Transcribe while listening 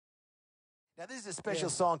Now, this is a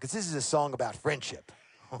special song because this is a song about friendship.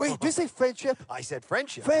 Wait, did you say friendship? I said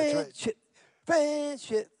friendship. Friendship.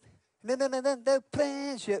 Friendship. No,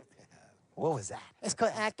 friendship. What was that? It's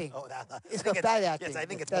called acting. Oh, It's called bad acting. Yes, I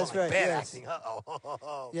think it's That's more like right, bad yes. acting.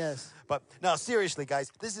 Uh-oh. Yes. But no, seriously,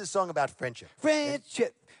 guys, this is a song about friendship.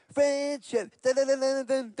 Friendship. Friendship.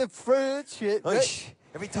 The friendship. Right?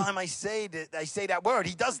 Every time I say that word,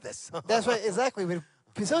 he does this. That's right, exactly. When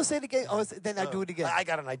someone say it again, then I do it again. I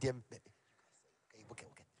got an idea. Okay.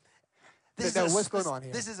 What's going on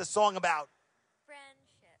here? This is a song about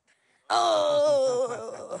Friendship.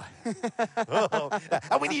 Oh.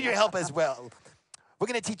 and we need your help as well. We're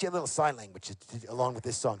going to teach you a little sign language along with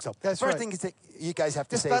this song. So That's first right. thing is that you guys have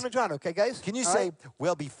to Just say down and John, okay, guys? can you All say, right?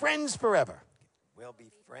 we'll be friends forever? We'll be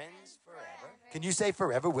friends forever. Can you say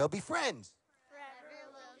forever, we'll be friends? Forever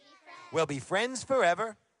will be friends. We'll be friends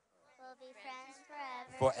forever, We'll be friends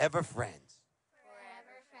forever. forever friends.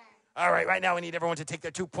 Forever friends. All right now we need everyone to take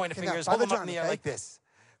their 2 pointer Okay, now, fingers, Father hold them up John, in the air okay? like this.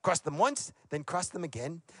 Cross them once, then cross them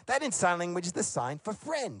again. That in sign language is the sign for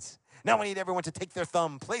friends. Now we need everyone to take their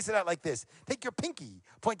thumb, place it out like this. Take your pinky,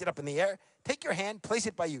 point it up in the air. Take your hand, place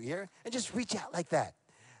it by your ear, and just reach out like that.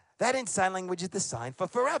 That in sign language is the sign for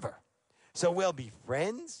forever. So we'll be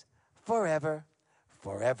friends forever,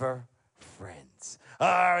 forever friends. All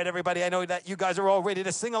right, everybody, I know that you guys are all ready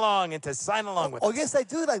to sing along and to sign along with us. Oh, yes, I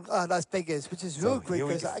do like Las Vegas, which is real great here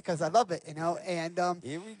we go. because I love it, you know. And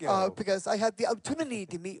Here we go. because I had the opportunity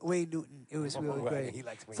to meet Wayne Newton. It was really Right, great. he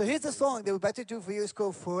likes Wayne So here's the Newton. song that we're about to do for you. It's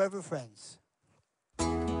called Forever Friends.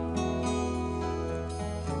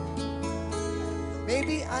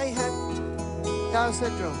 Maybe I have Down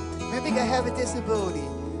syndrome. Maybe I have a disability,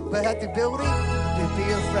 but I have the ability to be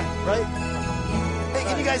a friend, right? Hey,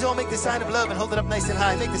 can you guys all make the sign of love and hold it up nice and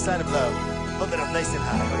high? Make the sign of love. Hold it up nice and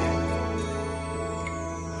high.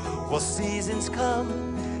 Well, seasons come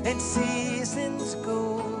and seasons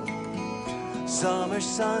go. Summer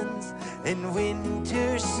suns and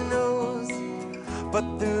winter snows. But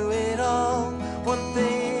through it all, one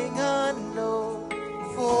thing I know.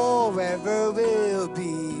 Forever we'll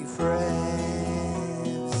be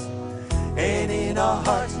friends. And in our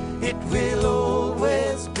hearts, it will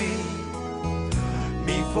always be.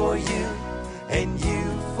 Me for you and you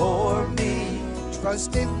for me.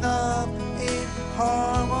 Trust in love, in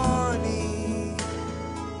harmony.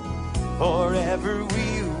 Forever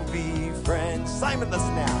we'll be friends. Sign with us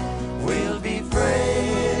now. We'll be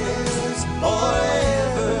friends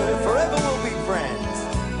forever. Forever we'll be friends.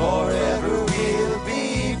 Forever we'll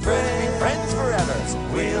be friends. Be friends forever.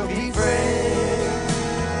 We'll be friends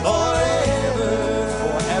forever.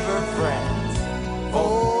 Forever friends.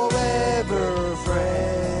 Forever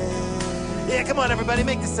friends. Yeah, come on, everybody.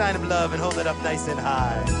 Make the sign of love and hold it up nice and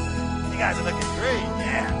high. You guys are looking great.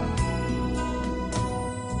 Yeah.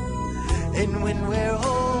 And when we're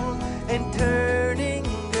old and turning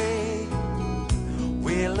gray,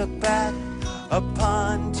 we'll look back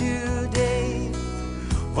upon today.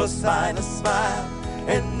 We'll sign a smile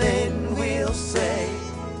and then we'll say,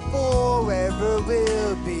 Forever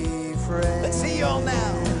we'll be friends. let's see you all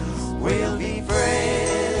now. We'll be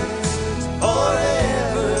friends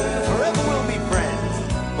forever. Forever we'll be friends.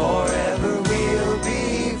 Forever we'll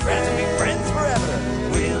be friends. We'll be friends forever.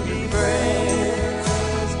 We'll be friends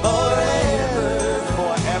forever.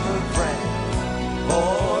 Forever friends.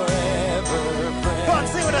 Forever friends. Come on,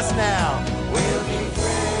 sing with us now. We'll be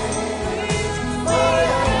friends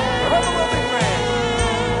forever. Forever we'll be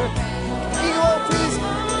friends. Eagle, please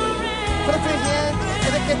put up your hand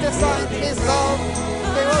and then get this sign. Is love.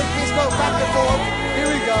 Okay, well, please go back and forth. Here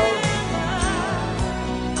we go.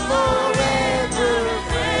 Forever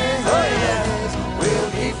friends. Oh yeah, we'll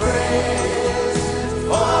be friends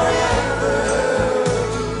forever.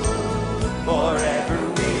 Forever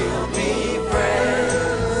we'll be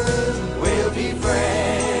friends. We'll be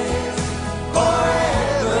friends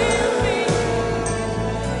forever.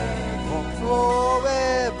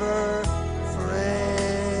 Forever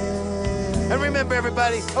friends. And remember,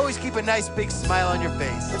 everybody, always keep a nice big smile on your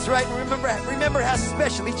face. That's right. And remember how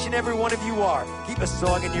special each and every one of you are. Keep a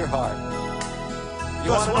song in your heart.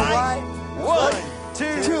 You want to know why? 1,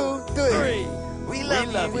 2, 2, 3. We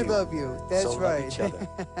love you. We love you. That's So love right. each other.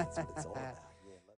 That's what it's all about.